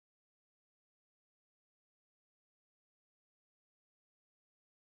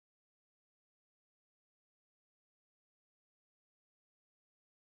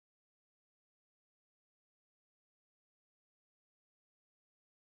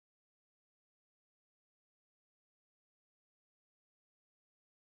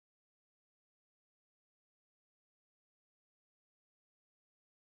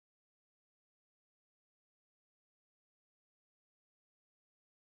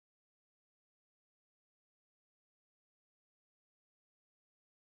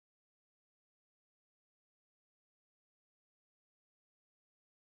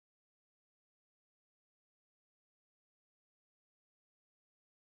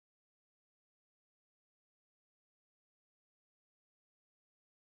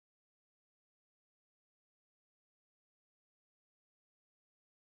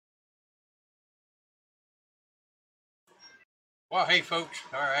Well, hey folks.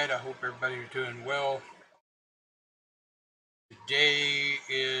 All right, I hope everybody's doing well. Today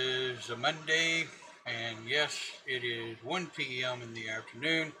is a Monday, and yes, it is 1 p.m. in the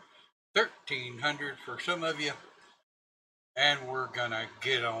afternoon, 1300 for some of you, and we're gonna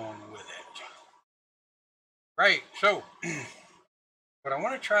get on with it. Right, so what I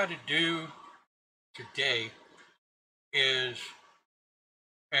want to try to do today is,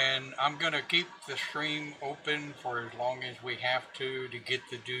 and I'm gonna keep the stream open for as long as we have to get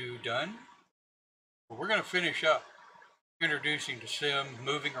the do done. But we're gonna finish up introducing the sim,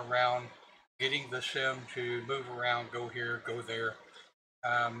 moving around, getting the sim to move around, go here, go there.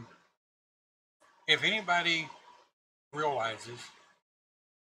 Um, if anybody realizes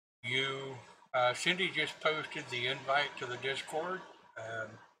you, Cindy just posted the invite to the Discord. Um,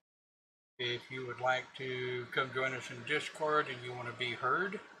 if you would like to come join us in Discord and you want to be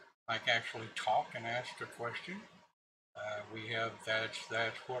heard, like actually talk and ask a question, we have that's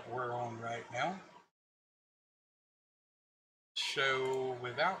what we're on right now. So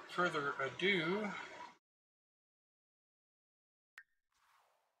without further ado,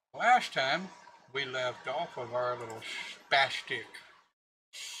 last time we left off of our little spastic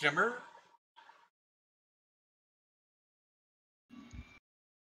simmer.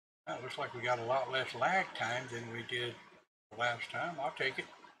 It looks like we got a lot less lag time than we did the last time. I'll take it.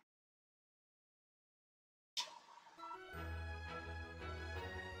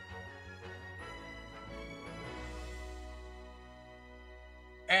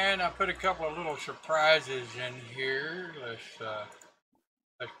 And I put a couple of little surprises in here.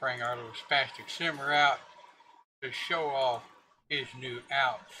 Let's bring our little spastic simmer out to show off his new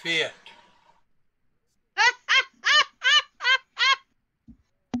outfit.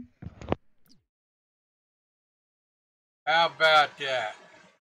 How about that?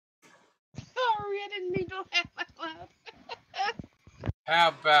 Sorry, I didn't mean to laugh out loud. How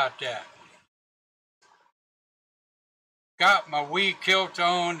about that? Got my wee kilt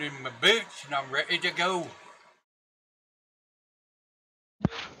on and my boots, and I'm ready to go.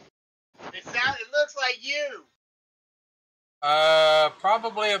 It looks like you.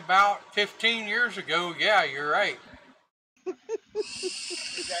 Probably about 15 years ago. Yeah, you're right.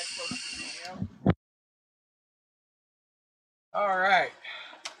 Is that supposed to be him? All right.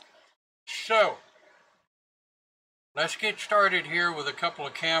 So, let's get started here with a couple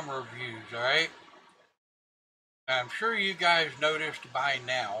of camera views, all right? I'm sure you guys noticed by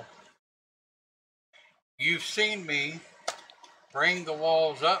now, you've seen me bring the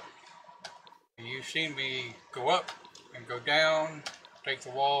walls up, and you've seen me go up and go down, take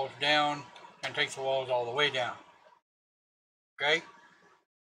the walls down, and take the walls all the way down, okay?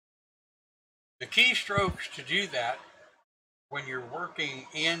 The keystrokes to do that when you're working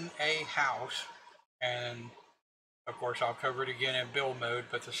in a house, and of course I'll cover it again in build mode,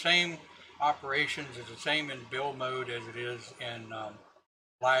 but the same operations is the same in build mode as it is in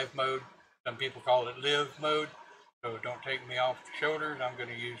live mode. Some people call it live mode, so don't take me off the shoulders. I'm going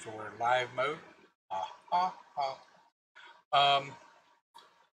to use the word live mode.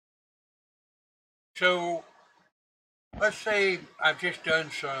 So let's say I've just done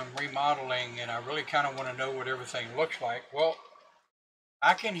some remodeling and I really kind of want to know what everything looks like. Well,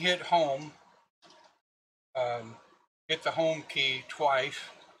 I can hit home, hit the home key twice,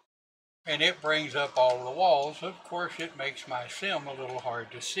 and it brings up all of the walls. Of course, it makes my sim a little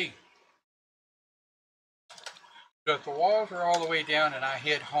hard to see. So if the walls are all the way down and I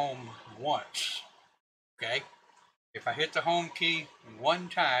hit home once, okay, if I hit the home key one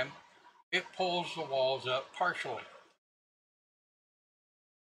time, it pulls the walls up partially.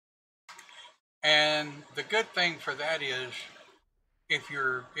 And the good thing for that is if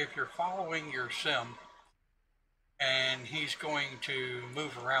you're following your sim and he's going to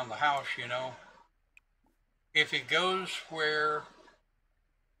move around the house, you know, if it goes where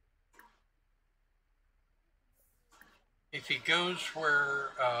it's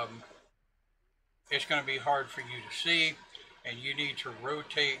going to be hard for you to see and you need to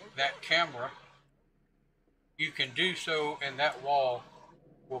rotate that camera, you can do so and that wall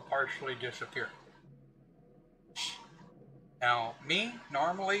will partially disappear. Now, me,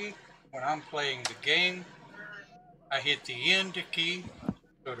 normally, when I'm playing the game, I hit the end key,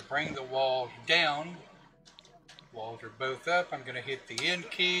 so to bring the walls down, walls are both up, I'm going to hit the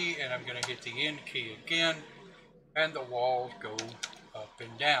end key, and I'm going to hit the end key again, and the walls go up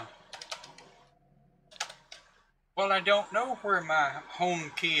and down. Well, I don't know where my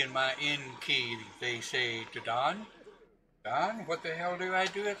home key and my end key, they say to Don. Don, what the hell do I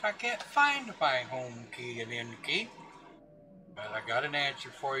do if I can't find my home key and end key? Well, I got an answer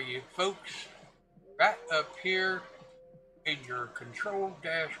for you, folks. Right up here in your control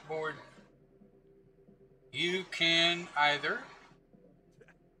dashboard, you can either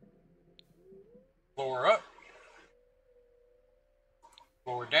floor up,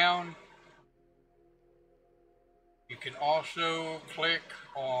 floor down. You can also click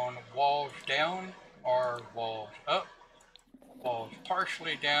on walls down or walls up, walls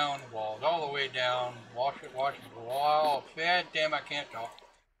partially down, walls all the way down, wash it, wall. God damn, I can't talk.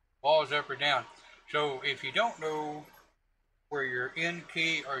 Walls up or down. So if you don't know where your in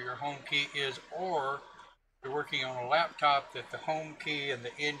key or your home key is, or you're working on a laptop that the home key and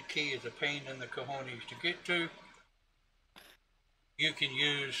the in key is a pain in the cojones to get to, you can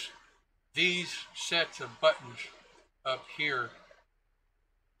use these sets of buttons up here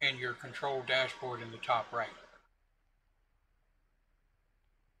in your control dashboard in the top right.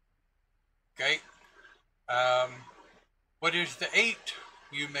 Okay. What is the 8,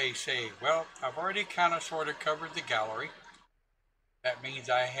 you may say? Well, I've already kind of sort of covered the gallery. That means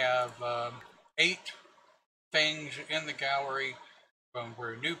I have 8 things in the gallery from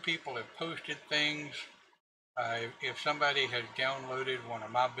where new people have posted things. If somebody has downloaded one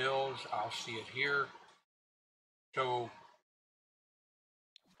of my bills, I'll see it here. So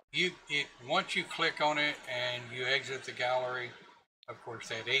once you click on it and you exit the gallery, of course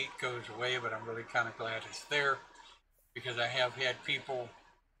that 8 goes away, but I'm really kind of glad it's there because I have had people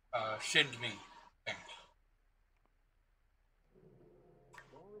send me things.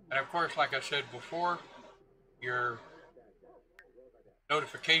 And of course, like I said before, your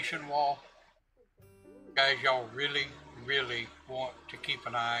notification wall, guys, y'all really, really want to keep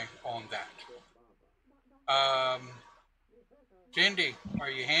an eye on that. Cindy, are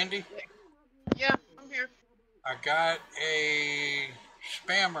you handy? Yeah, I'm here. I got a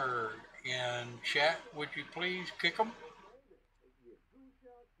spammer in chat. Would you please kick them?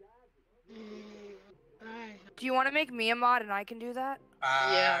 Do you want to make me a mod and I can do that?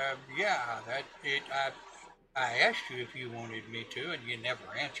 Yeah. Yeah, I asked you if you wanted me to, and you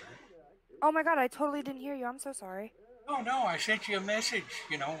never answered. Oh my god, I totally didn't hear you. I'm so sorry. Oh no, I sent you a message.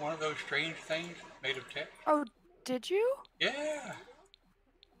 You know, one of those strange things made of text. Oh, did you? Yeah.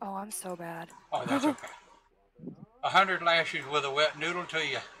 Oh, I'm so bad. Oh, that's okay. 100 lashes with a wet noodle to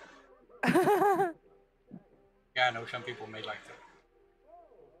you. Yeah, I know some people may like that.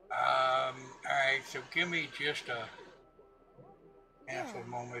 All right, so give me just a half a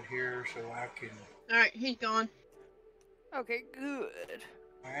moment here so I can. All right, he's gone. Okay, good.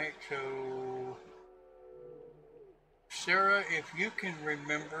 All right, so Sarah, if you can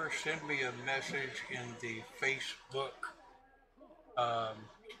remember, send me a message in the Facebook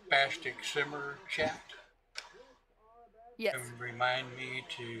Spastic Simmer chat. Yes. And remind me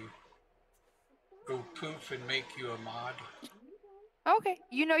to go poof and make you a mod. Okay.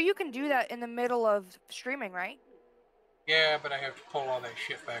 You know you can do that in the middle of streaming, right? Yeah, but I have to pull all that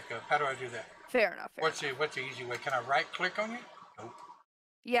shit back up. How do I do that? Fair enough. What's the easy way? Can I right click on it? Nope.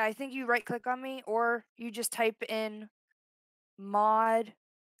 Yeah, I think you right click on me or you just type in mod,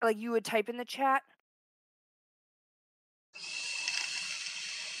 like you would type in the chat.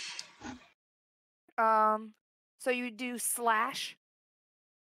 So you do /mod.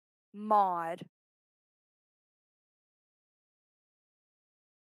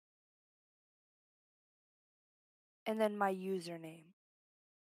 And then my username.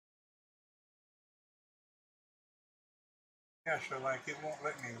 Yeah, so like it won't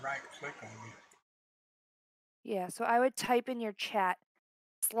let me right click on you. Yeah, so I would type in your chat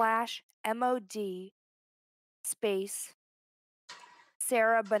 /mod space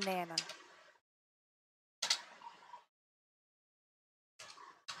Sarah Banana.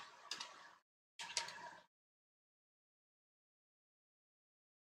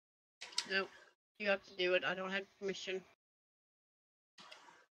 Nope. You have to do it. I don't have permission.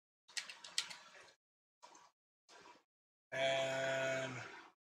 And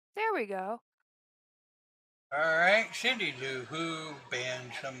There we go. all right, Cindy Lou Who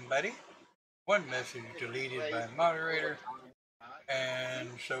banned somebody. One message deleted by moderator. And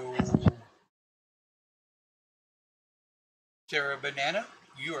so Sarah Banana,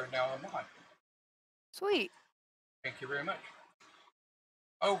 you are now a mod. Sweet. Thank you very much.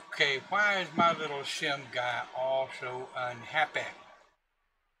 Okay, why is my little sim guy all so unhappy?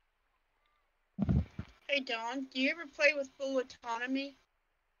 Hey, Don, do you ever play with full autonomy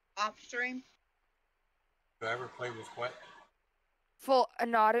off stream? Do I ever play with what? Full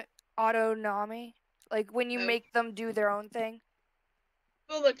autonomy. Like when you make them do their own thing.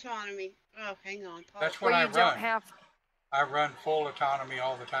 Full autonomy. Oh, hang on. Pause. That's what I run. Don't have. I run full autonomy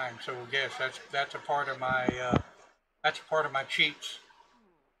all the time. So yes, that's a part of my cheats.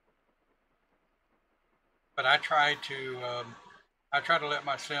 but I try to let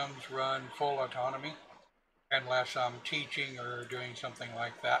my Sims run full autonomy unless I'm teaching or doing something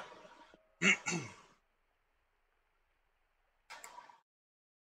like that.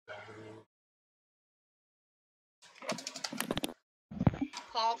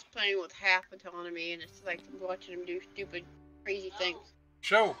 Paul's playing with half autonomy, and it's like watching him do stupid, crazy things.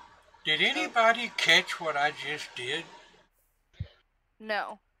 So, did anybody catch what I just did?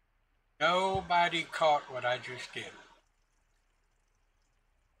 No. Nobody caught what I just did.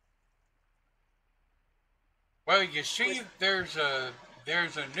 Well, you see, there's a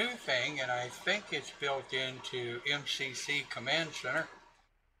new thing, and I think it's built into MCC Command Center.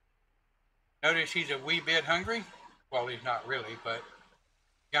 Notice he's a wee bit hungry. Well, he's not really, but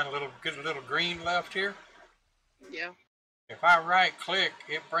got a little green left here. Yeah. If I right click,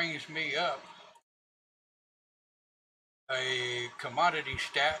 it brings me up a commodity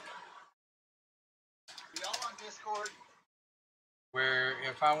stat. Y'all on Discord? Where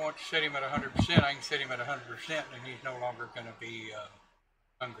if I want to set him at 100%, I can set him at 100%, and he's no longer going to be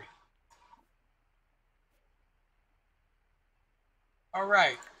hungry. All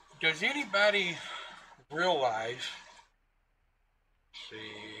right. Does anybody realize? Let's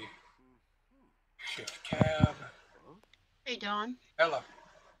see. Shift tab. Hey, Don. Hello.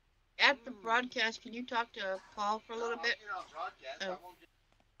 After broadcast, can you talk to Paul for a little bit? Oh.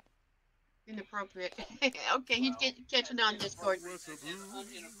 Inappropriate. Okay, he's catching on Discord.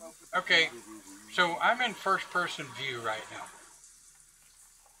 Okay, so I'm in first person view right now.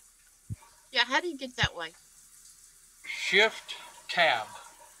 Yeah, how do you get that way? Shift tab.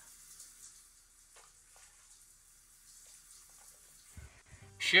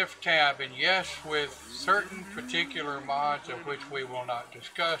 Shift tab, and yes, with certain particular mods of which we will not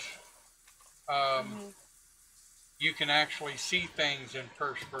discuss, you can actually see things in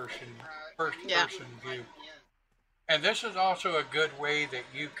first person view. And this is also a good way that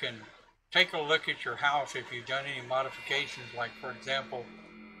you can take a look at your house if you've done any modifications. Like, for example,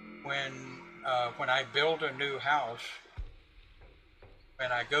 when I build a new house,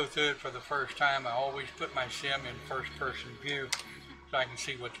 when I go through it for the first time, I always put my sim in first person view so I can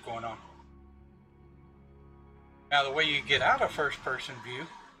see what's going on. Now, the way you get out of first person view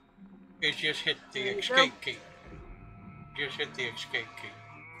is just hit the escape key. Just hit the escape key.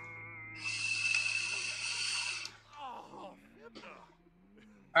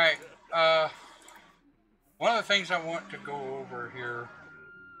 Alright, one of the things I want to go over here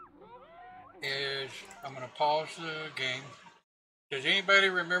is, I'm going to pause the game. Does anybody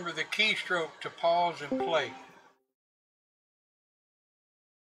remember the keystroke to pause and play?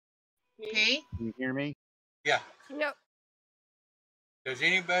 Okay. Can you hear me? Yeah. Yep. Does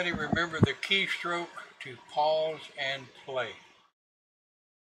anybody remember the keystroke to pause and play?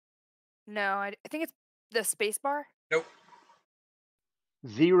 No, I think it's the space bar. Nope.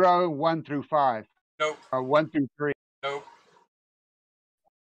 0, 1 through 5. Nope. 1 through 3. Nope.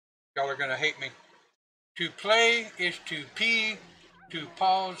 Y'all are going to hate me. To play is to P. To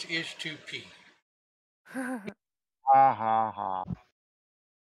pause is to P. Ha ha ha.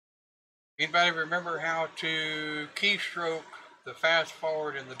 Anybody remember how to keystroke the fast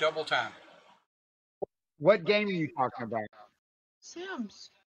forward and the double time? What game are you talking about?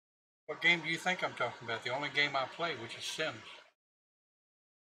 Sims. What game do you think I'm talking about? The only game I play, which is Sims.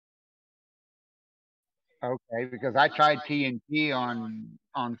 Okay, because I tried TNT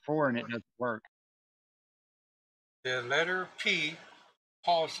on 4 and it doesn't work. The letter P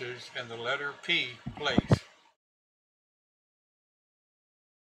pauses and the letter P plays.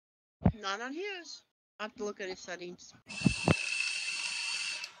 Not on his. I have to look at his settings.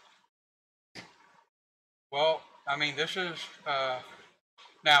 Well, I mean, this is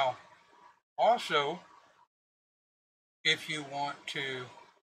now also, if you want to,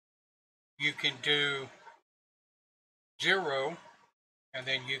 you can do 0 and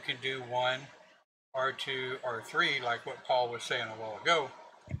then you can do 1 or 2 or 3, like what Paul was saying a while ago.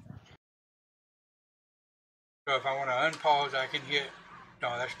 So if I want to unpause, I can hit,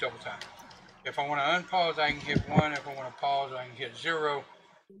 no, that's double time. If I want to unpause, I can hit 1. If I want to pause, I can hit 0.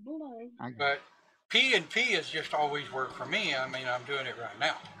 But P and P has just always worked for me. I mean, I'm doing it right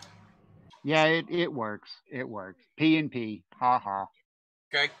now. Yeah, it works. It works. P and P. Ha ha.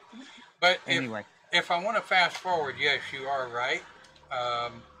 Okay. But anyway, if I want to fast forward, yes, you are right.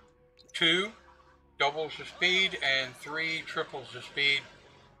 2 doubles the speed and 3 triples the speed.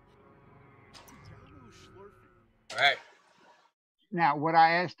 All right. Now, what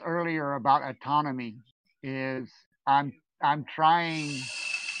I asked earlier about autonomy is I'm trying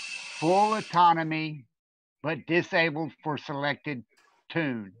full autonomy, but disabled for selected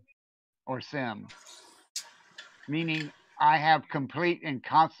tune or sim. meaning I have complete and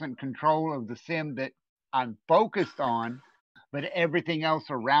constant control of the sim that I'm focused on, but everything else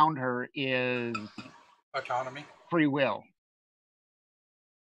around her is Autonomy. free will.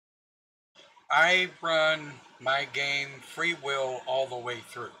 I run my game free will all the way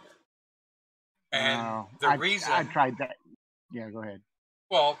through. And the I reason tried that. Yeah, go ahead.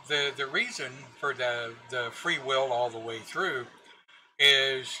 Well, the reason for the free will all the way through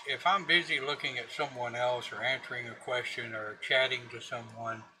is if I'm busy looking at someone else or answering a question or chatting to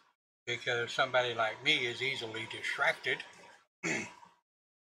someone, because somebody like me is easily distracted.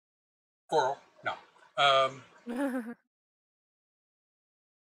 Squirrel, no.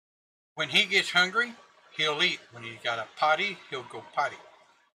 When he gets hungry, he'll eat. When he's got a potty, he'll go potty.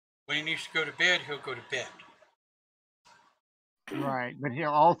 When he needs to go to bed, he'll go to bed. Right, but he'll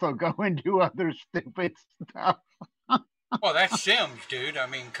also go and do other stupid stuff. Well, that's Sims, dude. I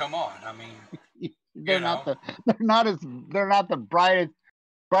mean, come on. I mean, they're not the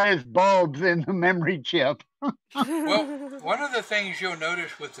brightest bulbs in the memory chip. Well, one of the things you'll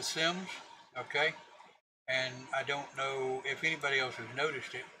notice with the Sims, okay, and I don't know if anybody else has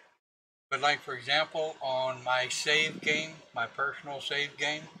noticed it, but like for example, on my save game, my personal save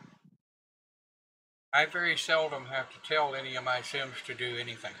game, I very seldom have to tell any of my Sims to do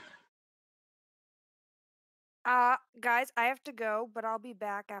anything. Guys, I have to go, but I'll be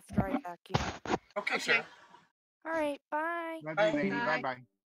back after I vacuum. Okay, sir. All right, bye. Bye, lady. Bye.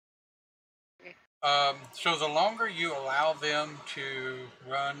 So the longer you allow them to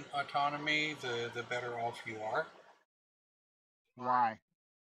run autonomy, the better off you are. Why?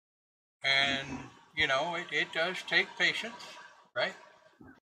 And, you know, it does take patience, right?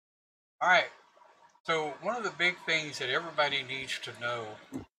 All right. So one of the big things that everybody needs to know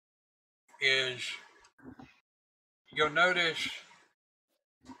is you'll notice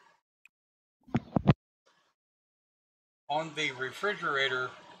on the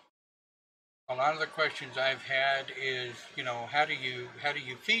refrigerator, a lot of the questions I've had is, you know, how do you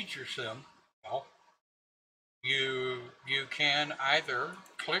feed your sim? Well, you can either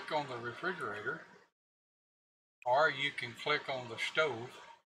click on the refrigerator or you can click on the stove.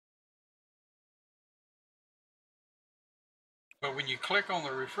 But when you click on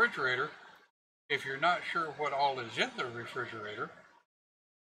the refrigerator, if you're not sure what all is in the refrigerator,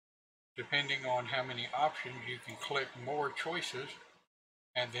 depending on how many options, you can click more choices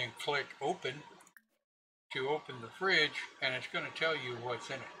and then click open to open the fridge, and it's going to tell you what's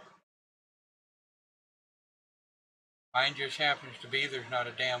in it. Mine just happens to be there's not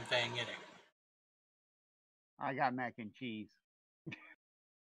a damn thing in it. I got mac and cheese.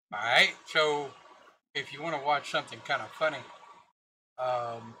 Alright, so if you want to watch something kind of funny,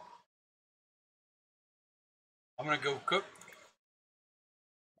 I'm going to go cook,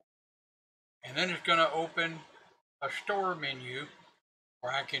 and then it's going to open a store menu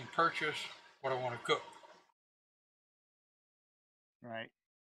where I can purchase what I want to cook. Right.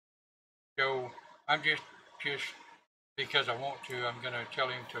 So I'm just because I want to, I'm going to tell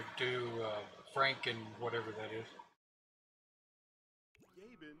him to do Frank and whatever that is.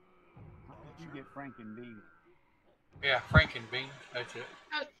 How did you get Frank and beans? Yeah, Frank and beans. That's it.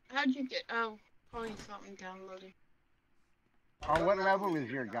 How'd you get? Oh, probably something downloaded. Oh, what level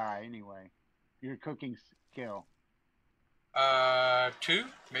is your guy anyway? Your cooking skill? 2,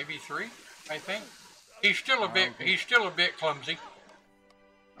 maybe 3, I think. He's still a bit. Okay. He's still a bit clumsy.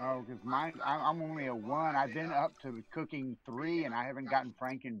 Oh, because mine, I'm only a 1. I've been up to cooking 3, and I haven't gotten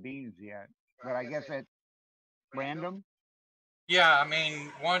Frank and beans yet. But I guess it's random. Yeah, I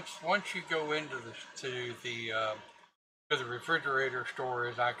mean, once you go into the refrigerator store,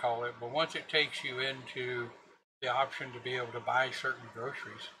 as I call it, but once it takes you into the option to be able to buy certain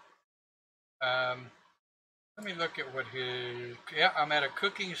groceries. Let me look at what his. Yeah, I'm at a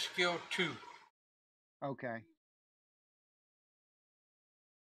cooking skill 2. Okay.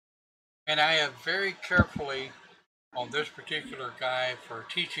 And I have very carefully, on this particular guy for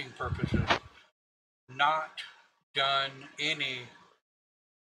teaching purposes, not done any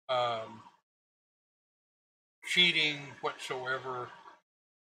cheating whatsoever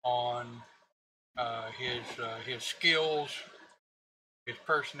on his skills, his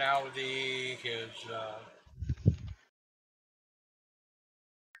personality, his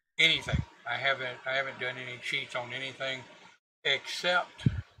anything. I haven't done any cheats on anything except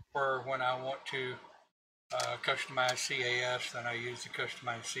for when I want to customize CAS, then I use the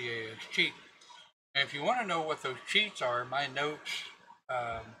customize CAS cheat. And if you want to know what those cheats are, my notes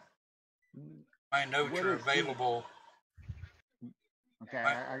are available. Okay,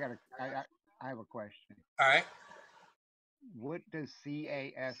 I have a question. All right. What does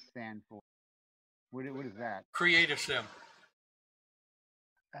CAS stand for? What is that? Create a sim.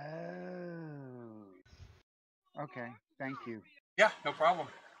 Oh. Okay. Thank you. Yeah, no problem.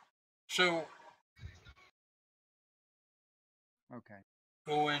 So Okay.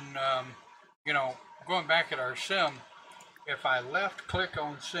 going, you know, going back at our sim, if I left click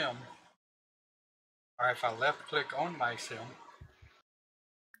on sim, or if I left click on my sim,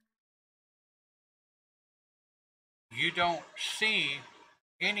 you don't see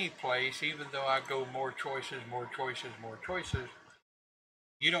any place, even though I go more choices, more choices, more choices,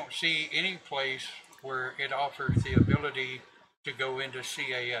 you don't see any place where it offers the ability to go into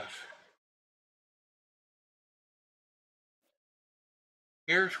CAF.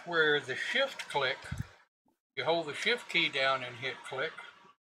 Here's where the shift click, you hold the shift key down and hit click,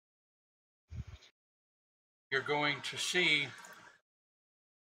 you're going to see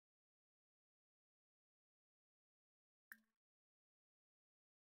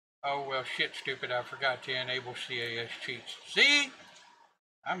oh well shit stupid, I forgot to enable CAS cheats. See?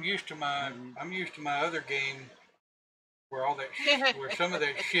 I'm used to my other game where all that where some of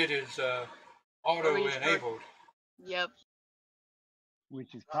that shit is auto enabled. Yep.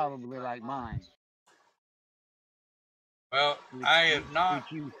 Which is probably like mine. Well, I have not.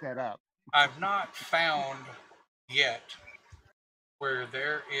 Which you set up. I've not found yet where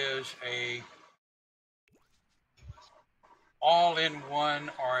there is a all-in-one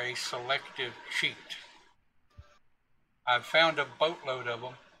or a selective cheat. I've found a boatload of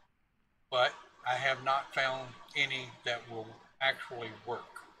them, but I have not found any that will actually work.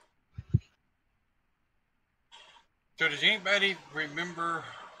 So does anybody remember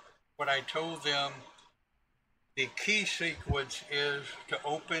what I told them the key sequence is to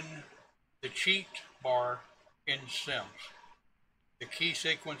open the cheat bar in Sims? The key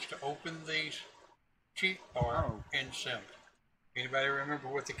sequence to open these cheat bar in Sims. Anybody remember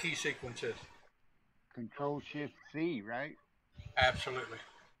what the key sequence is? Control Shift C, right? Absolutely.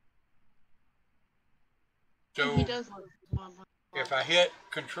 So He does if I hit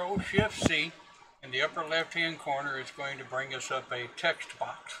Control Shift C in the upper left hand corner, it's going to bring us up a text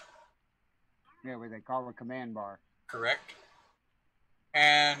box. Yeah, what they call a command bar. Correct.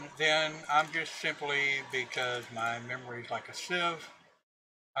 And then I'm just simply, because my memory is like a sieve,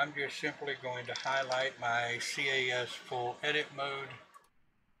 I'm just simply going to highlight my CAS full edit mode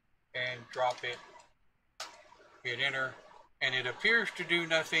and drop it, hit enter, and it appears to do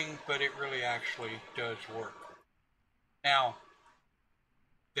nothing, but it really actually does work. Now,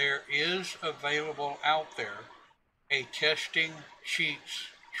 there is available out there a testing cheats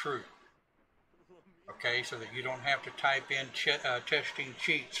true. Okay, so that you don't have to type in testing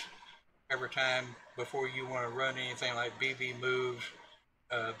cheats every time before you want to run anything like BB moves,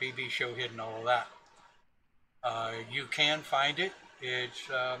 BB show hidden, all of that. You can find it. It's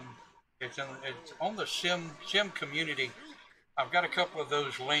on the sim community. I've got a couple of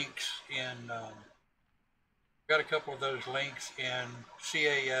those links in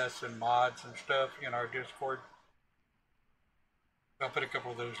CAS and mods and stuff in our Discord. I'll put a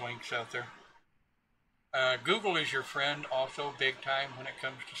couple of those links out there. Google is your friend also, big time when it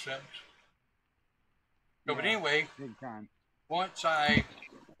comes to Sims. So, but anyway, big time. Once I've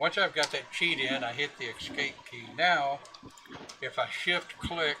got that cheat in, I hit the escape key. Now, if I shift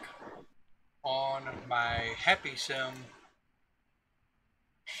click on my Happy Sim,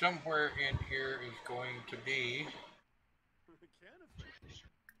 somewhere in here is going to be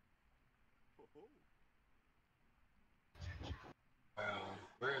well,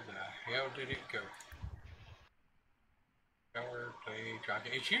 where the hell did it go? Color, play, jockey.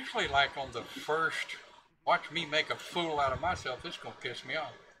 It's usually like on the first. Watch me make a fool out of myself. This is gonna piss me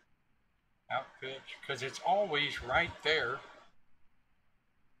off. Outfits, because it's always right there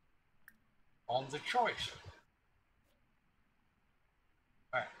on the choice.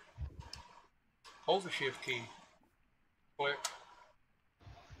 All right. Hold the shift key. Click.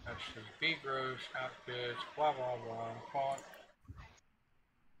 Let's see. B gross, outfits, blah blah blah. Font.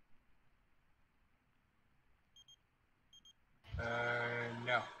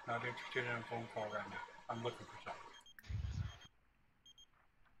 No, not interested in a phone call right now. I'm looking for something.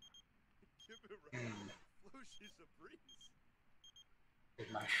 Is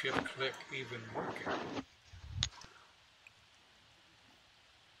my shift click even working?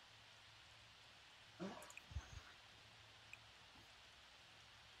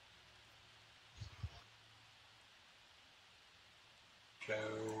 So,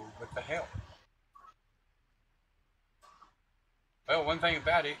 what the hell? Well, one thing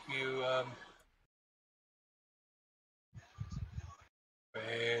about it, you,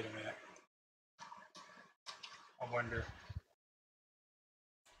 wait a minute. I wonder.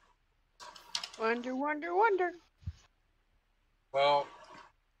 Wonder, wonder, wonder. Well,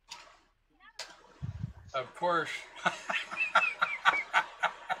 of course,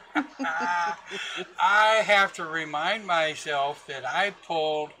 I have to remind myself that I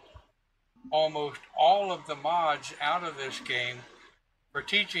pulled almost all of the mods out of this game for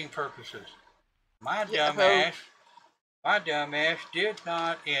teaching purposes. My Yeah, dumbass did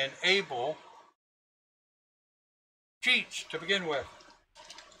not enable cheats to begin with.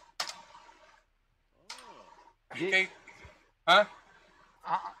 Escape, huh?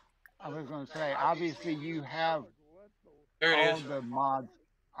 I was going to say, obviously you have There it all is. the mods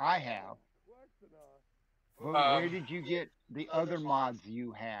I have. But where did you get the other mods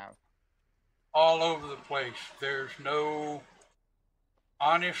you have? All over the place.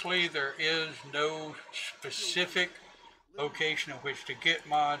 Honestly, there is no specific location in which to get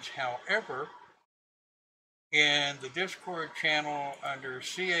mods. However, in the Discord channel under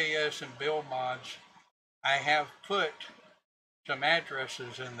CAS and build mods, I have put some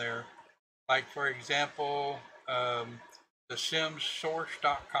addresses in there. Like, for example,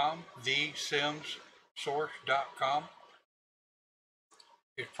 thesimssource.com, thesimssource.com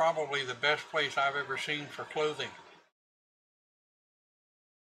is probably the best place I've ever seen for clothing.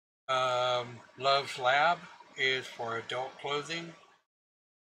 Love's Lab is for adult clothing.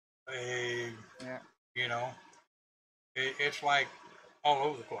 Yeah. You know, it's like all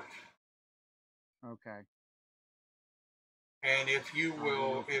over the place. Okay. And if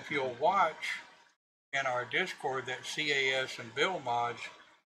you'll watch in our Discord that CAS and build mods,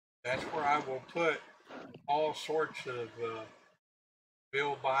 that's where I will put all sorts of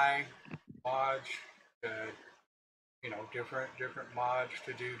build buy mods, different mods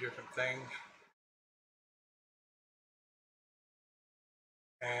to do different things.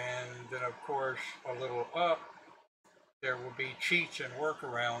 And then of course a little up there will be cheats and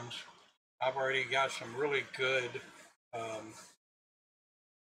workarounds. I've already got some really good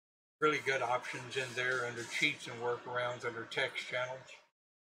options in there under cheats and workarounds under text channels.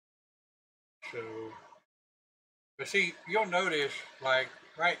 So, but see, you'll notice, like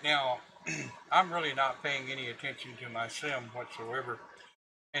right now, I'm really not paying any attention to my sim whatsoever.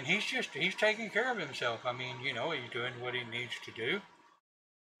 And he's taking care of himself. I mean, he's doing what he needs to do.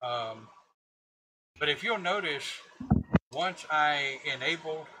 But if you'll notice, once I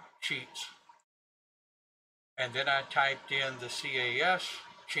enabled cheats, and then I typed in the CAS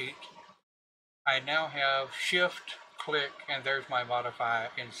cheat, I now have shift, click, and there's my modify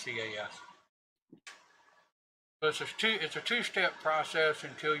in CAS. So it's a two-step process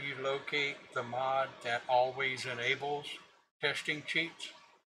until you locate the mod that always enables testing cheats,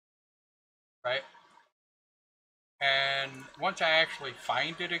 right? And once I actually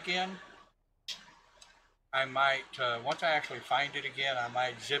find it again, I might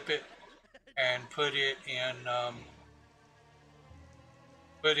zip it and put it in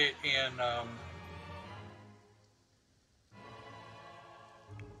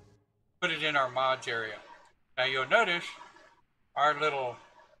our mods area. Now you'll notice our little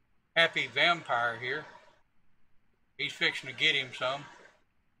happy vampire here. He's fixing to get him some.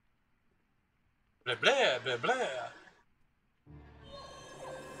 Blah blah blah blah.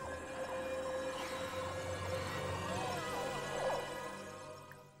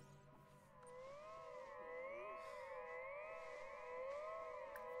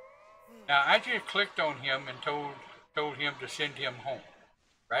 Now I just clicked on him and told him to send him home,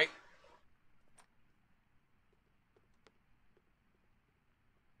 right?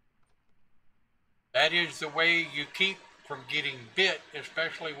 That is the way you keep from getting bit,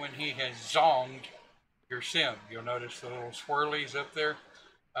 especially when he has zonged your sim. You'll notice the little swirlies up there.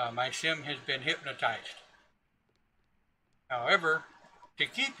 My sim has been hypnotized. However, to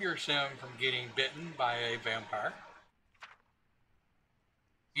keep your sim from getting bitten by a vampire,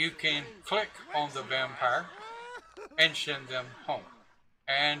 you can click on the vampire and send them home.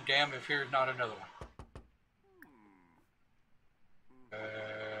 And damn if here's not another one.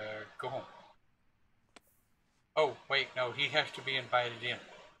 Go home. Oh, wait, no, he has to be invited in.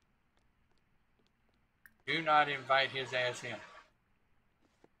 Do not invite his ass in.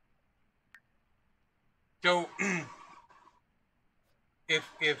 So, if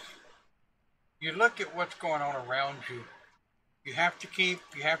you look at what's going on around you, you have to keep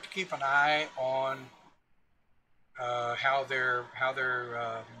an eye on how their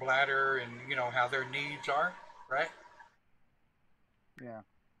bladder and how their needs are, right? Yeah.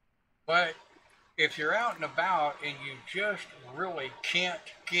 But if you're out and about and you just really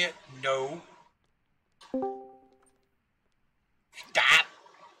can't get no, stop.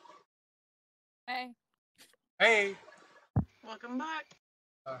 Hey. Hey. Welcome back.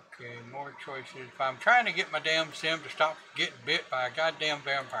 Okay, more choices. If I'm trying to get my damn sim to stop getting bit by a goddamn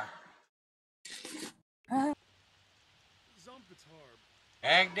vampire.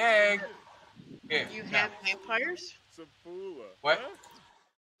 Dag dag. Yeah. You Now, have vampires? what?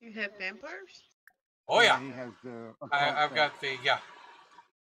 You have vampires? Oh yeah. He has the occult I've stuff. got the yeah.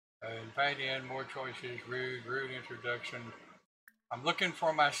 Invite in, more choices, rude introduction. I'm looking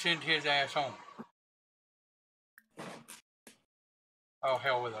for my send his ass home. Oh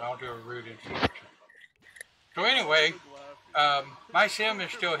hell with it. I'll do a rude introduction. So anyway, my sim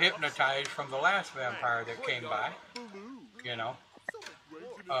is still hypnotized from the last vampire that came by. You know.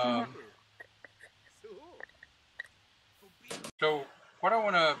 So what I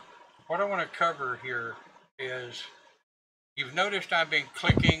want to cover here is you've noticed I've been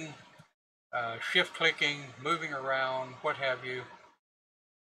clicking, shift clicking, moving around, what have you,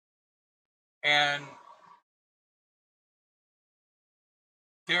 and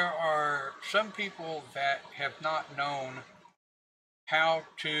there are some people that have not known how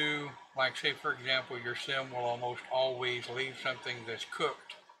to, like say for example, your sim will almost always leave something that's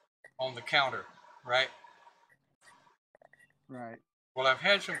cooked on the counter, right? Right. Well, I've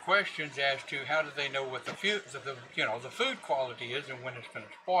had some questions as to how do they know what the food quality is and when it's going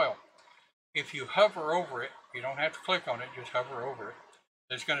to spoil. If you hover over it, you don't have to click on it, just hover over it.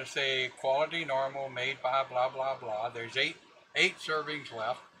 It's going to say quality normal, made by blah blah blah. There's eight servings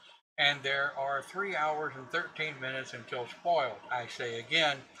left, and there are 3 hours and 13 minutes until spoiled. I say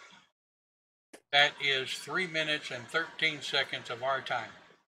again, that is 3 minutes and 13 seconds of our time.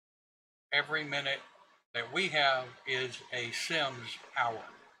 Every minute that we have is a Sims hour.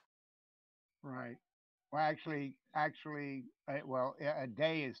 Right. Well, actually, a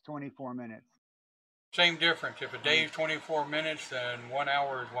day is 24 minutes. Same difference. If a day is 24 minutes, then 1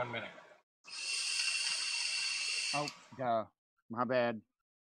 hour is 1 minute. Oh, duh. My bad.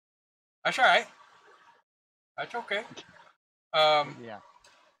 That's all right. That's okay. Yeah.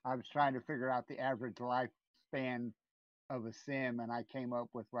 I was trying to figure out the average lifespan of a sim, and I came up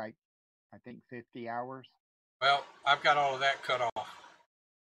with I think 50 hours. Well, I've got all of that cut off.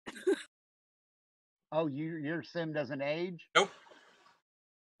 Oh, your sim doesn't age? Nope.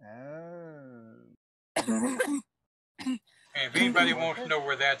 Oh. And if anybody wants to know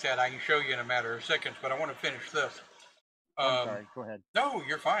where that's at, I can show you in a matter of seconds. But I want to finish this. I'm sorry. Go ahead. No,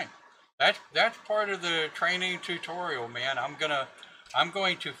 you're fine. That's part of the training tutorial, man. I'm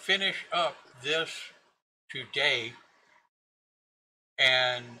going to finish up this today,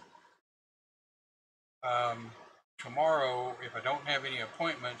 and tomorrow, if I don't have any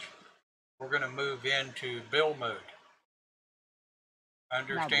appointments, we're going to move into build mode.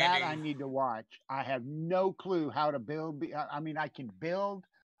 Understanding. Now that I need to watch. I have no clue how to build. I mean, I can build,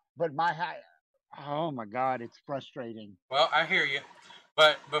 but oh my God, it's frustrating. Well, I hear you.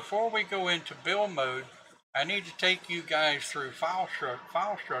 But before we go into build mode, I need to take you guys through file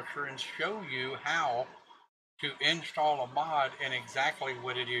structure and show you how to install a mod and exactly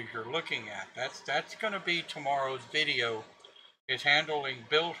what it is you're looking at. That's going to be tomorrow's video. Is handling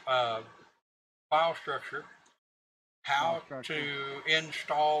build file structure, how to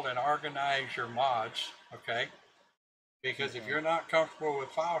install and organize your mods. Okay. Because if you're not comfortable with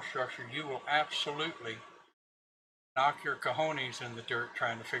file structure, you will absolutely knock your cojones in the dirt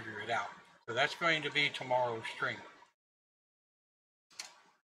trying to figure it out. So that's going to be tomorrow's stream.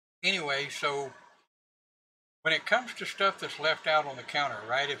 Anyway, so when it comes to stuff that's left out on the counter,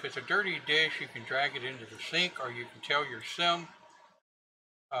 right? If it's a dirty dish, you can drag it into the sink, or you can tell your sim.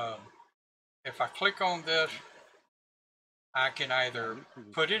 If I click on this, I can either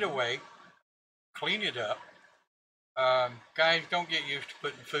put it away, clean it up. Guys, don't get used to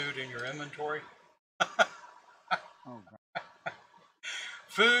putting food in your inventory.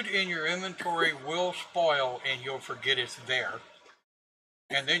 Food in your inventory will spoil and you'll forget it's there.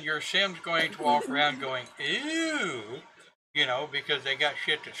 And then your sim's going to walk around going, ew, because they got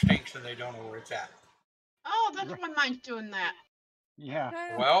shit that stinks and they don't know where it's at. Oh, that's why mine's doing that.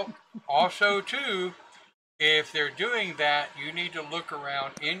 Yeah. Well, also too, if they're doing that, you need to look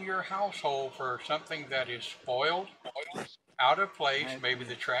around in your household for something that is spoiled, out of place. Maybe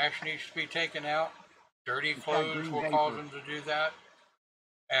the trash needs to be taken out. Dirty clothes will cause them to do that.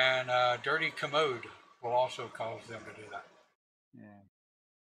 And dirty commode will also cause them to do that. Yeah.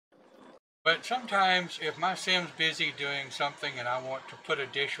 But sometimes if my sim's busy doing something and I want to put a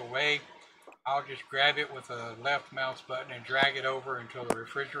dish away, I'll just grab it with a left mouse button and drag it over until the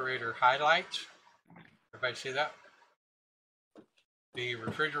refrigerator highlights. Everybody see that? The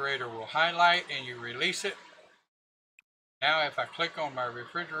refrigerator will highlight and you release it. Now if I click on my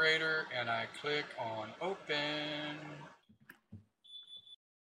refrigerator and I click on open,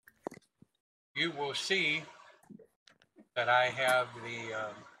 you will see that I have the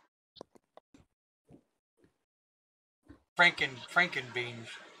Franken beans,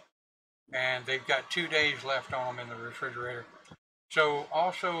 and they've got 2 days left on them in the refrigerator. So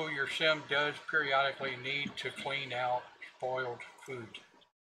also your sim does periodically need to clean out spoiled food.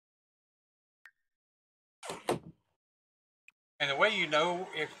 And the way you know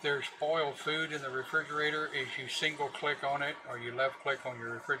if there's spoiled food in the refrigerator is you single click on it, or you left click on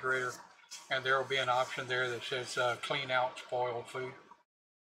your refrigerator, and there will be an option there that says clean out spoiled food,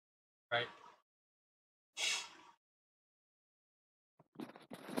 right?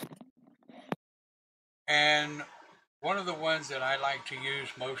 And one of the ones that I like to use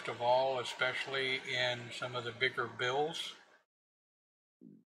most of all, especially in some of the bigger bills,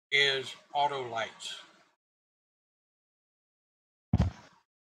 is auto lights.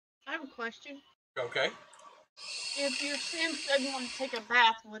 I have a question. Okay. If your sim doesn't want to take a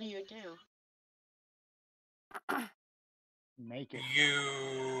bath, what do you do? Make it.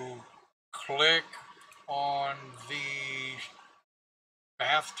 You click on the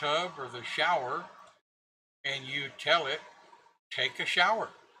bathtub or the shower and you tell it, take a shower.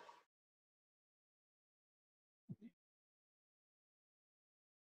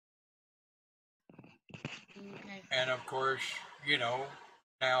 Okay. And of course, you know,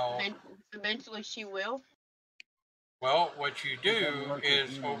 now, Eventually she will. well, what you do work is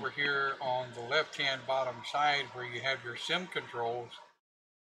with you. over here on the left-hand bottom side where you have your sim controls,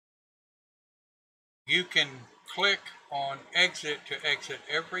 you can click on exit to exit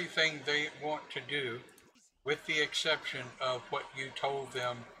everything they want to do, with the exception of what you told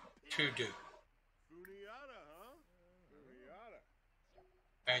them to do.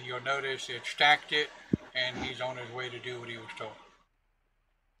 And you'll notice it stacked it, and he's on his way to do what he was told.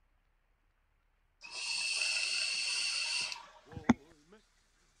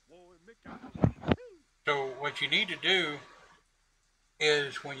 So what you need to do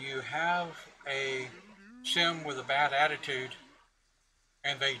is when you have a sim with a bad attitude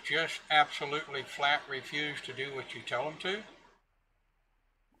and they just absolutely flat refuse to do what you tell them to,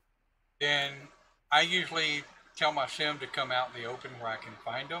 then I usually tell my sim to come out in the open where I can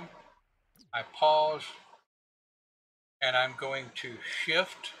find them. I pause and I'm going to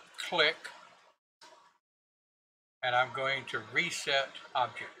shift click and I'm going to reset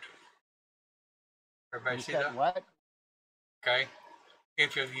object. Everybody see that? What? Okay.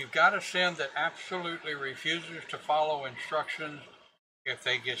 If you've got a sim that absolutely refuses to follow instructions, if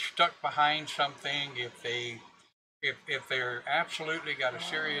they get stuck behind something, if they're absolutely got a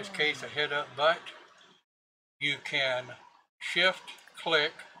serious case of head up butt, you can shift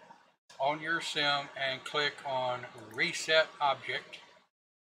click on your sim and click on reset object,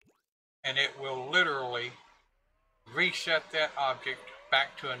 and it will literally reset that object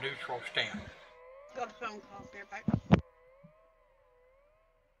back to a neutral stand. Got a phone call. Be right back.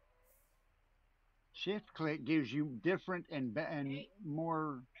 Shift click gives you different and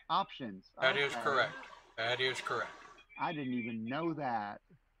more options. That is correct. That is correct. I didn't even know that.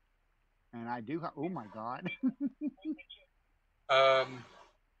 And I do. Oh my God.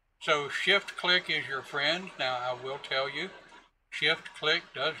 So shift click is your friend. Now I will tell you, shift click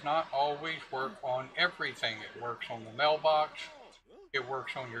does not always work on everything. It works on the mailbox. It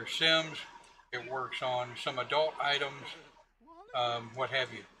works on your sims. It works on some adult items, what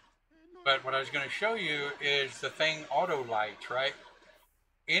have you. But what I was going to show you is the thing auto lights, right?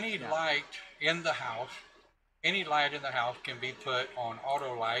 Any light in the house, can be put on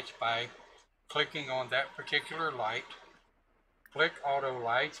auto lights by clicking on that particular light. Click auto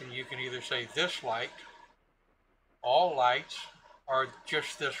lights and you can either say this light, all lights, or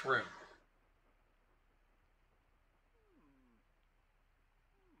just this room.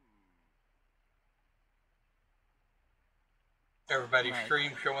 Everybody's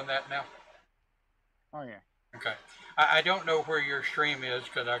stream showing that now? Oh yeah. Okay. I don't know where your stream is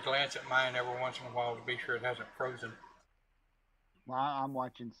because I glance at mine every once in a while to be sure it hasn't frozen. Well, I'm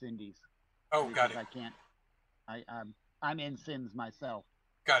watching Cindy's. Oh, got it. I can't. I'm in Sims myself.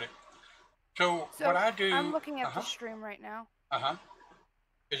 Got it. So what I do... I'm looking at the stream right now.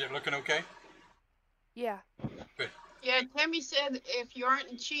 Is it looking okay? Yeah. Good. Yeah, Tammy said if you aren't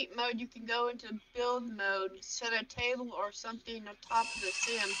in cheat mode, you can go into build mode, set a table or something on top of the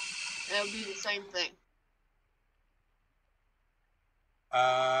sim, and it'll do the same thing.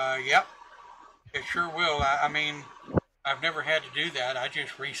 Yep. It sure will. I mean, I've never had to do that. I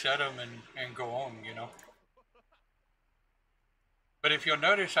just reset them and go on, you know. But if you'll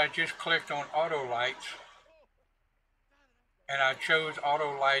notice, I just clicked on auto lights, and I chose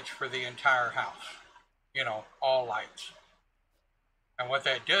auto lights for the entire house. You know, all lights. And what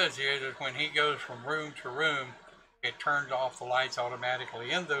that does is when he goes from room to room, it turns off the lights automatically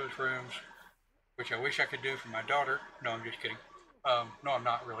in those rooms, which I wish I could do for my daughter. No, I'm just kidding. No, I'm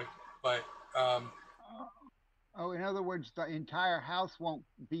not really. But Oh, in other words, the entire house won't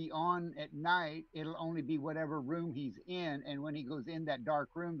be on at night. It'll only be whatever room he's in, and when he goes in that dark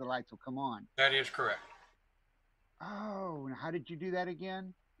room, the lights will come on. that is correct. Oh, and how did you do that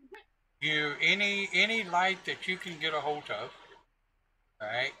again? Any light that you can get a hold of,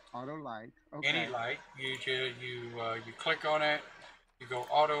 right? Auto lights. Any Okay. light, you click on it, you go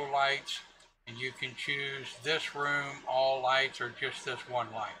auto lights, and you can choose this room, all lights, or just this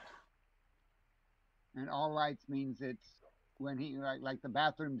one light. And all lights means it's when he like the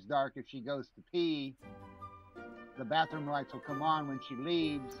bathroom's dark. If she goes to pee, the bathroom lights will come on. When she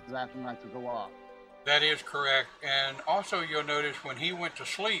leaves, the bathroom lights will go off. That is correct. And also you'll notice when he went to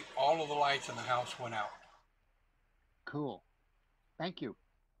sleep, all of the lights in the house went out. Cool. Thank you.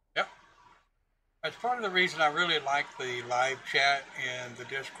 Yep. That's part of the reason I really like the live chat and the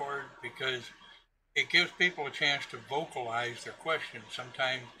Discord, because it gives people a chance to vocalize their questions.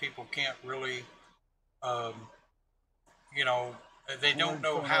 Sometimes people can't really, you know, they don't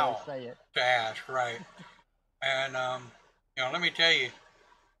know how say it. to ask, right? And, let me tell you,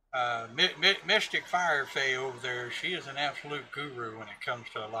 Mystic Firefay over there, she is an absolute guru when it comes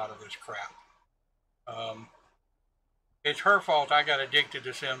to a lot of this crap. It's her fault I got addicted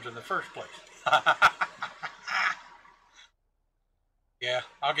to Sims in the first place. Yeah,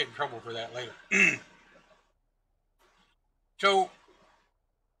 I'll get in trouble for that later. So,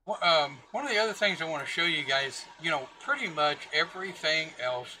 one of the other things I want to show you guys, pretty much everything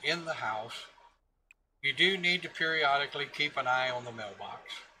else in the house, you do need to periodically keep an eye on the mailbox,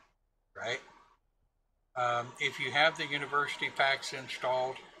 right? If you have the university packs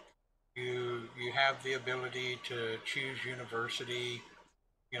installed, you have the ability to choose university,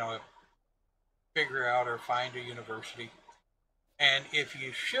 figure out or find a university. And if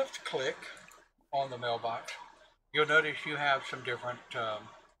you shift click on the mailbox, you'll notice you have some different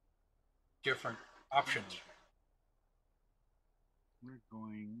options. We're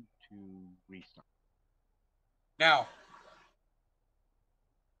going to restart. Now,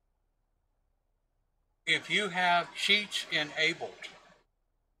 if you have cheats enabled,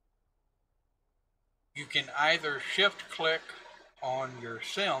 you can either shift click on your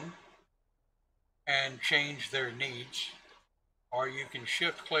sim and change their needs, or you can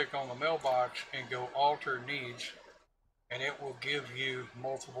shift click on the mailbox and go alter needs, and it will give you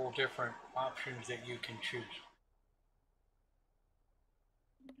multiple different options that you can choose.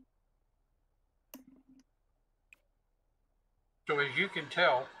 So as you can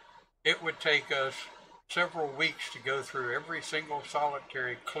tell, it would take us several weeks to go through every single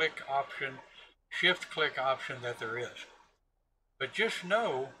solitary click option, shift click option that there is. But just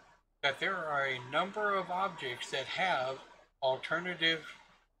know that there are a number of objects that have alternative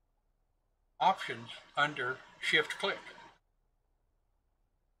options under shift click.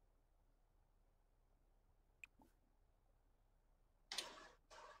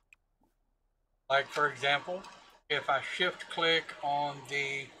 Like, for example, if I shift click on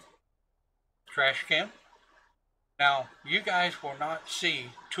the trash can, now you guys will not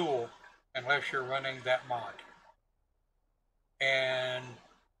see Tool unless you're running that mod. And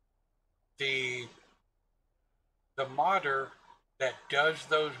the modder that does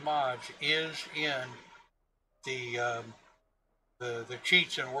those mods is in the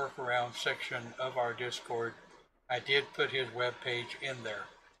cheats and workarounds section of our Discord. I did put his webpage in there.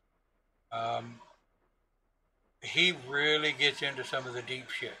 He really gets into some of the deep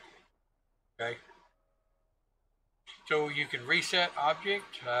shit. Okay. So you can reset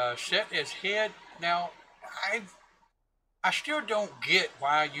object, set as head. Now, I still don't get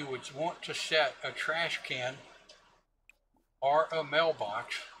why you would want to set a trash can or a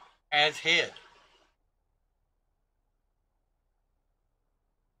mailbox as head.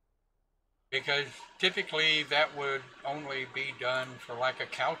 Because typically that would only be done for like a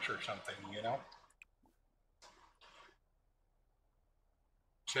couch or something,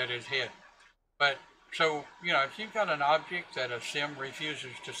 Set as head. But, so, if you've got an object that a sim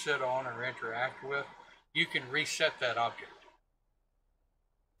refuses to sit on or interact with, you can reset that object.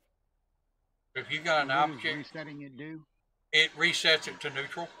 If you've got an object, what does resetting it do? It resets it to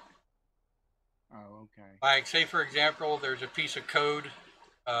neutral. Oh, okay. Like, say for example, there's a piece of code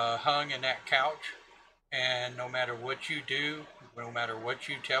hung in that couch, and no matter what you do, no matter what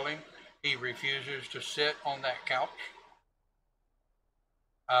you tell him, he refuses to sit on that couch.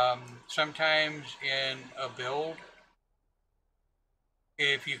 Sometimes in a build,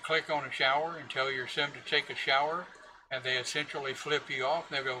 if you click on a shower and tell your sim to take a shower, and they essentially flip you off,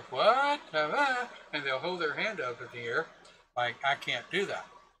 and they'll go, what? And they'll hold their hand up in the air like, I can't do that.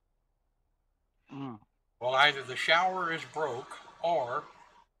 Mm. Well, either the shower is broke, or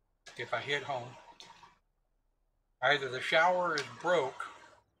if I hit home, either the shower is broke,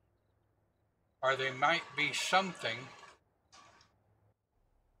 or there might be something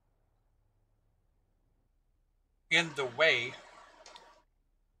in the way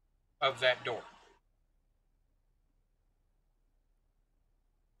of that door.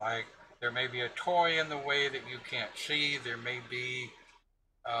 Like, there may be a toy in the way that you can't see. There may be,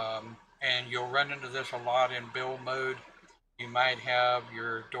 and you'll run into this a lot in build mode. You might have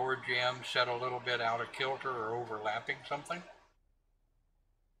your door jamb set a little bit out of kilter or overlapping something.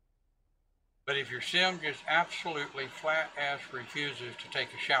 But if your sim just absolutely flat-ass refuses to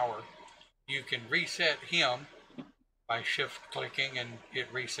take a shower, you can reset him by shift-clicking and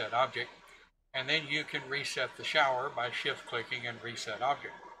hit reset object. And then you can reset the shower by shift-clicking and reset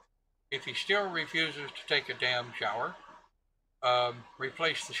object. If he still refuses to take a damn shower,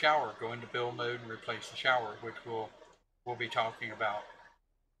 replace the shower. Go into build mode and replace the shower, which we'll be talking about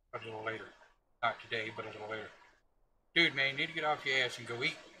a little later. Not today, but a little later. Dude, man, you need to get off your ass and go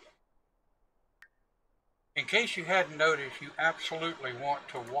eat. In case you hadn't noticed, you absolutely want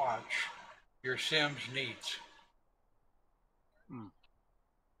to watch your sim's needs.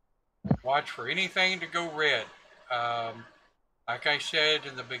 Watch for anything to go red. Like I said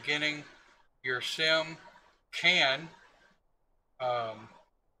in the beginning, your sim can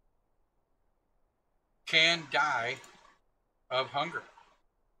die of hunger.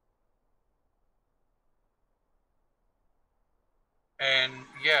 And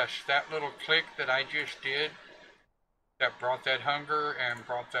yes, that little click that I just did, that brought that hunger and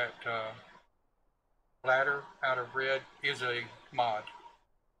brought that bladder out of red, is a mod.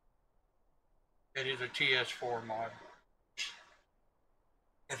 It is a TS4 mod.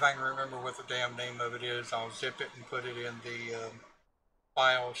 If I can remember what the damn name of it is, I'll zip it and put it in the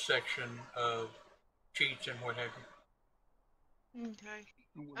file section of cheats and what have you. Okay.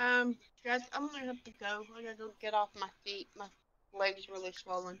 Guys, I'm gonna have to go. I gotta go get off my feet. My legs really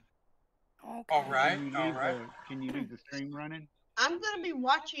swollen. Okay. All right, all right. Can you leave the stream running? I'm gonna be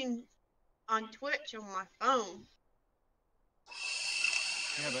watching on Twitch on my phone.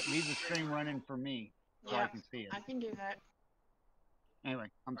 Yeah, but leave the stream running for me so I can see it. I can do that.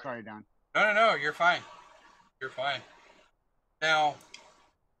 Anyway, I'm sorry, Don. No, you're fine. You're fine. Now,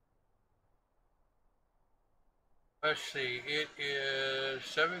 let's see. It is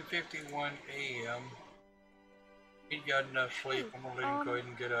 7:51 a.m. He got enough sleep. I'm gonna let him go ahead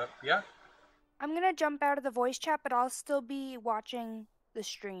and get up. Yeah. I'm gonna jump out of the voice chat, but I'll still be watching the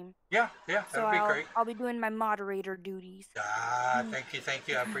stream. Yeah, So that'd be great. I'll be doing my moderator duties. Thank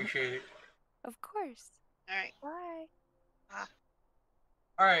you. I appreciate it. Of course. All right. Bye.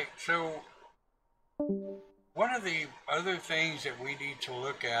 All right, so one of the other things that we need to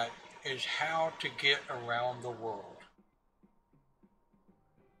look at is how to get around the world.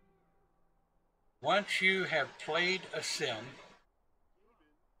 Once you have played a sim,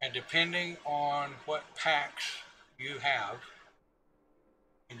 and depending on what packs you have,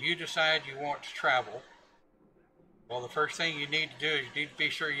 and you decide you want to travel, well, the first thing you need to do is you need to be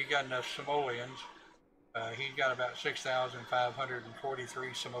sure you got enough simoleons. He's got about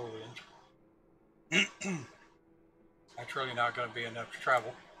 6,543 simoleons. That's really not going to be enough to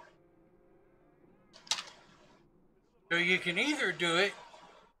travel. So you can either do it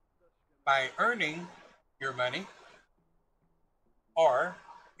by earning your money, or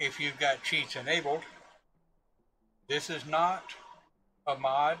if you've got cheats enabled, this is not a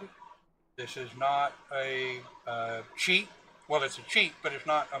mod. This is not a cheat. Well, it's a cheat, but it's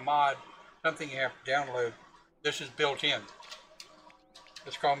not a mod, something you have to download. This is built in.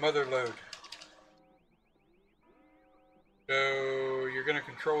 It's called Motherload. So you're going to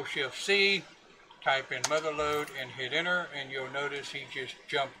Control-Shift-C, type in Motherload, and hit Enter, and you'll notice he just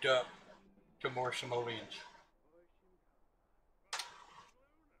jumped up to more simoleons.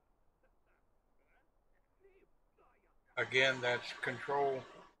 Again, that's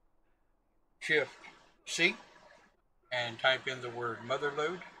Control-Shift-C, and type in the word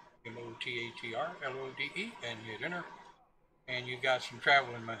Motherload, M-O-T-H-E-R-L-O-D-E, and hit Enter, and you got some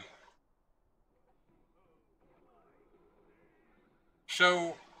traveling money.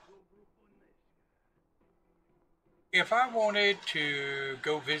 So, if I wanted to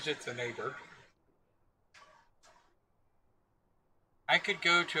go visit the neighbor, I could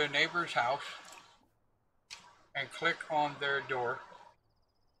go to a neighbor's house and click on their door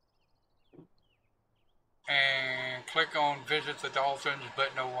and click on visit the dolphins,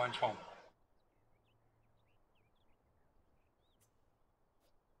 but no one's home.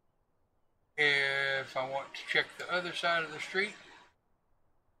 if I want to check the other side of the street,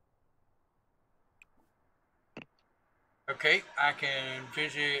 okay, I can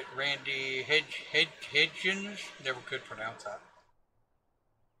visit Randy Hedgens. Never could pronounce that.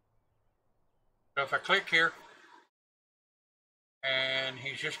 So if I click here, and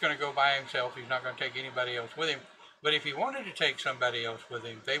he's just going to go by himself, he's not going to take anybody else with him. But if he wanted to take somebody else with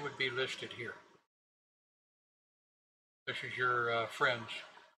him, they would be listed here. This is your friends.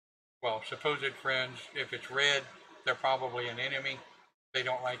 Well, supposed friends. If it's red, they're probably an enemy. They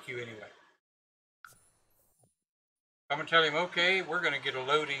don't like you anyway. I'm going to tell him, okay, we're going to get a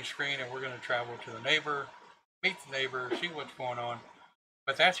loading screen and we're going to travel to the neighbor, meet the neighbor, see what's going on.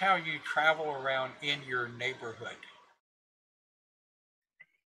 But that's how you travel around in your neighborhood.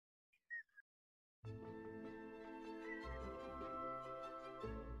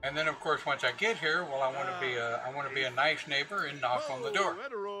 And then, of course, once I get here, well, I want to be a nice neighbor and knock on the door.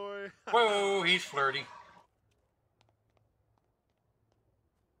 Whoa, he's flirty.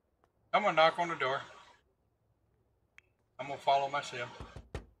 I'm gonna knock on the door. I'm gonna follow my sim.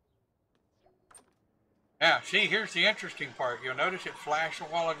 Now, see, here's the interesting part. You'll notice it flashed a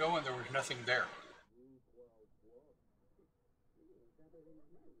while ago and there was nothing there.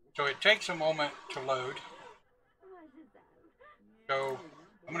 So it takes a moment to load. So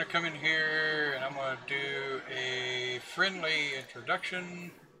I'm going to come in here and I'm going to do a friendly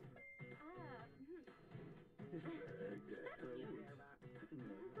introduction.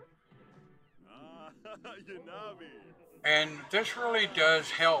 And this really does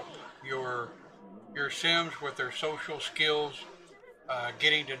help your Sims with their social skills,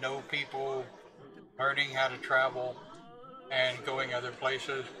 getting to know people, learning how to travel, and going other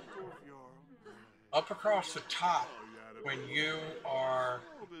places. Up across the top, when you are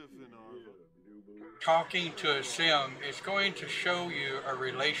talking to a Sim, it's going to show you a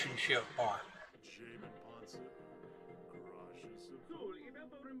relationship bar.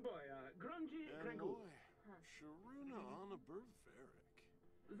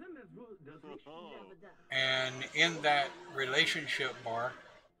 And in that relationship bar,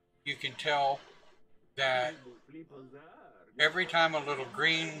 you can tell that every time a little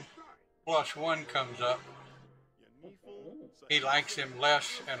green +1 comes up, he likes him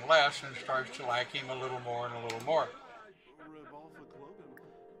less and less and starts to like him a little more and a little more.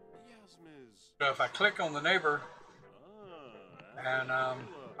 So if I click on the neighbor, and I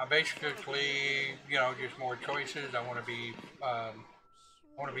basically, just more choices. I want to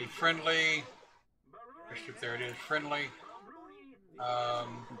be friendly. There it is, friendly.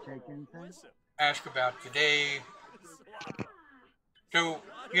 Ask about the day. So,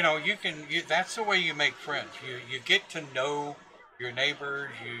 that's the way you make friends. You get to know your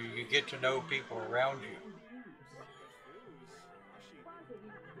neighbors, you get to know people around you.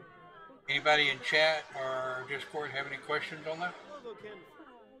 Anybody in chat or Discord have any questions on that?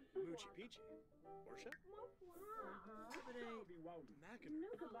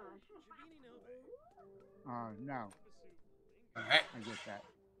 No. All right. I get that.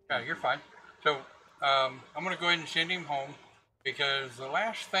 Yeah, you're fine. So, I'm going to go ahead and send him home, because the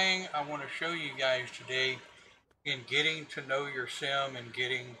last thing I want to show you guys today in getting to know your Sim and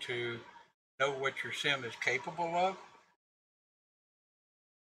getting to know what your Sim is capable of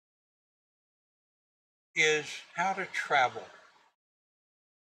is how to travel.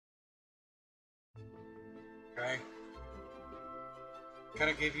 Okay? Kind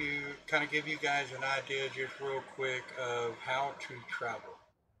of give you guys an idea just real quick of how to travel.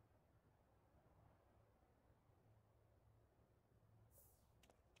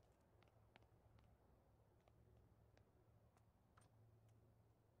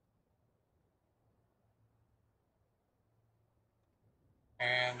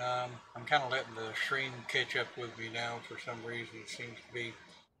 And I'm kind of letting the stream catch up with me now. For some reason, it seems to be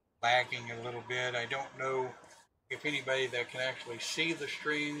lagging a little bit. I don't know if anybody that can actually see the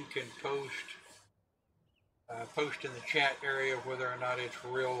stream can post in the chat area whether or not it's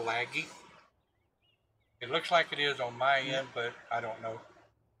real laggy. It looks like it is on my end, but I don't know.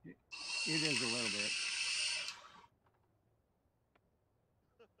 It is a little bit.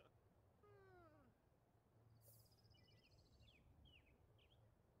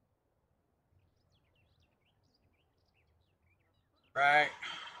 Right.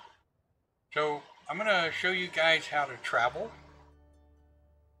 So I'm going to show you guys how to travel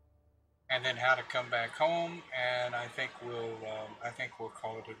and then how to come back home, and I think we'll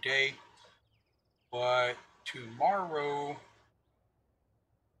call it a day. But tomorrow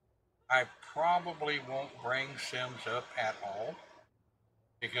I probably won't bring Sims up at all,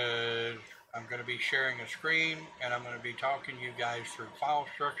 because I'm going to be sharing a screen and I'm going to be talking you guys through file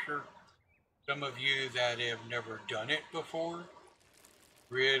structure Some of you that have never done it before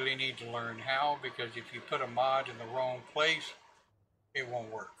really need to learn how, because if you put a mod in the wrong place, it won't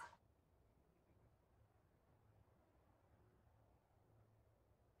work.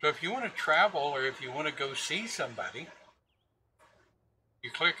 So if you want to travel or if you want to go see somebody,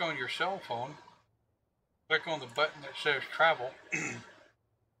 you click on your cell phone, click on the button that says travel, and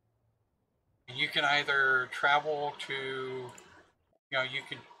you can either travel to, you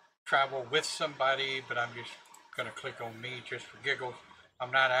can travel with somebody, but I'm just going to click on me just for giggles.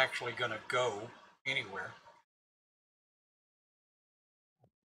 I'm not actually going to go anywhere.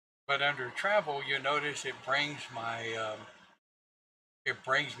 But under travel, you notice it brings my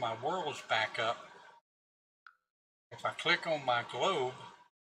worlds back up. If I click on my globe,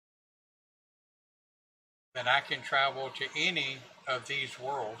 then I can travel to any of these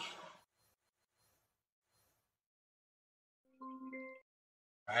worlds.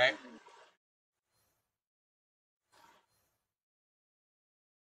 Right?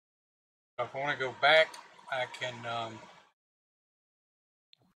 So if I want to go back, I can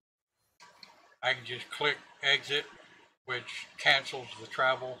just click exit, which cancels the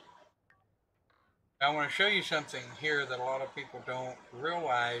travel. Now I want to show you something here that a lot of people don't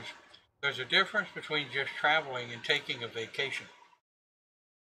realize. There's a difference between just traveling and taking a vacation.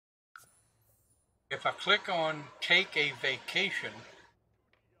 If I click on take a vacation,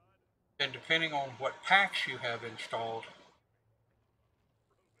 then depending on what packs you have installed,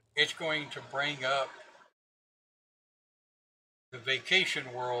 it's going to bring up the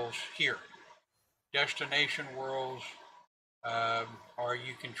vacation worlds here. Destination worlds, or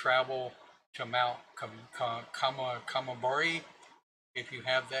you can travel to Mount Kamabari if you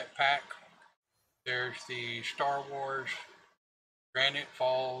have that pack. There's the Star Wars, Granite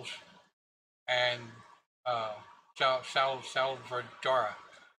Falls, and Salvadora,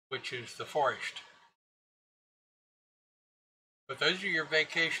 which is the forest. But those are your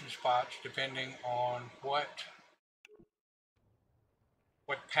vacation spots depending on what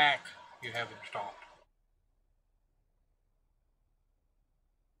pack you have installed.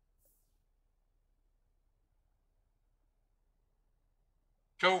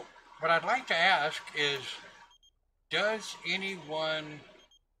 So what I'd like to ask is, does anyone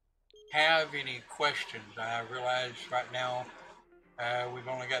have any questions? I realize right now we've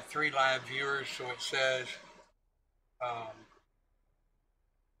only got 3 live viewers, so it says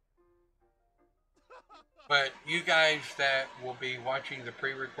but you guys that will be watching the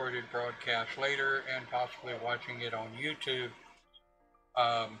pre-recorded broadcast later and possibly watching it on YouTube,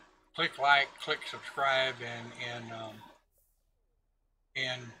 click like, click subscribe, and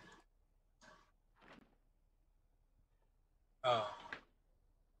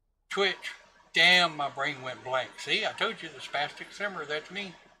Twitch. Damn, my brain went blank. See, I told you the spastic simmer, that's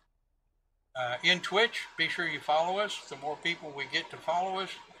me. In Twitch, be sure you follow us. The more people we get to follow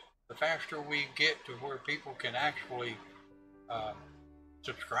us, the faster we get to where people can actually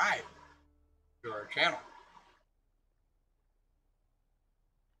subscribe to our channel.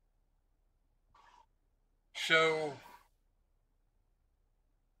 So,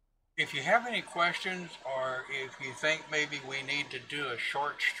 if you have any questions, or if you think maybe we need to do a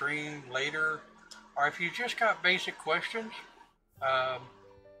short stream later, or if you just got basic questions,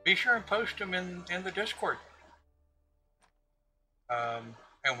 be sure and post them in the Discord.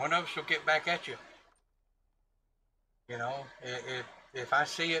 And one of us will get back at you. You know, if I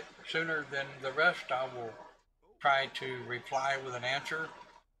see it sooner than the rest, I will try to reply with an answer.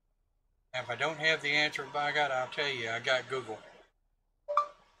 And if I don't have the answer, by God, I'll tell you, I got Google.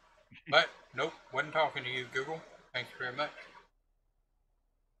 But, nope, wasn't talking to you, Google. Thank you very much.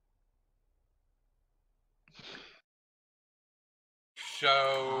 I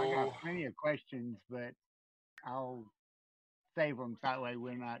So, got plenty of questions, but I'll save them so that way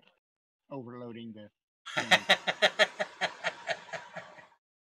we're not overloading the thing.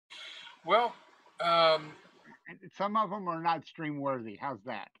 well, And some of them are not stream worthy. How's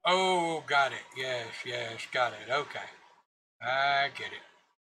that? oh, got it. Yes, got it. Okay. I get it.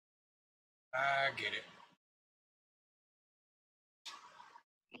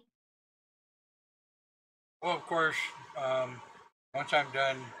 Well, of course, once I'm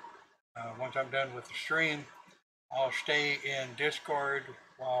done with the stream, I'll stay in Discord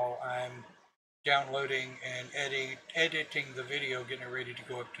while I'm downloading and editing the video, getting it ready to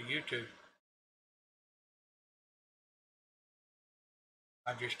go up to YouTube.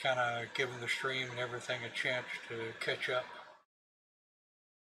 I'm just kind of giving the stream and everything a chance to catch up.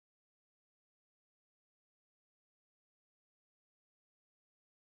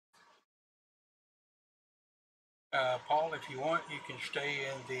 Paul, if you want, you can stay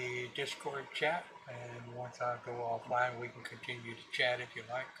in the Discord chat, and once I go offline, we can continue to chat if you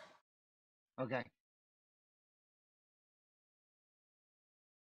like. Okay.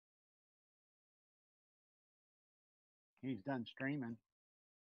 He's done streaming.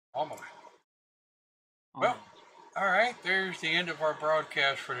 Almost. Oh, Well, all right, there's the end of our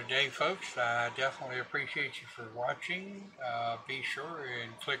broadcast for today, folks. I definitely appreciate you for watching. Be sure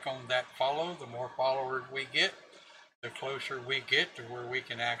and click on that follow. The more followers we get, the closer we get to where we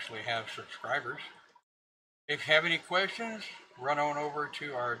can actually have subscribers. If you have any questions, run on over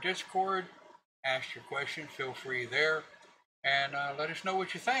to our Discord, ask your question, feel free there, and let us know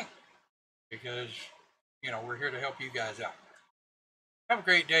what you think, because, you know, we're here to help you guys out. Have a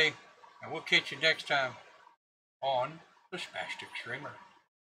great day, and we'll catch you next time on the Spastic Streamer.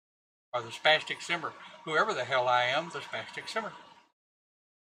 Or the Spastic Simmer. Whoever the hell I am, the Spastic Simmer.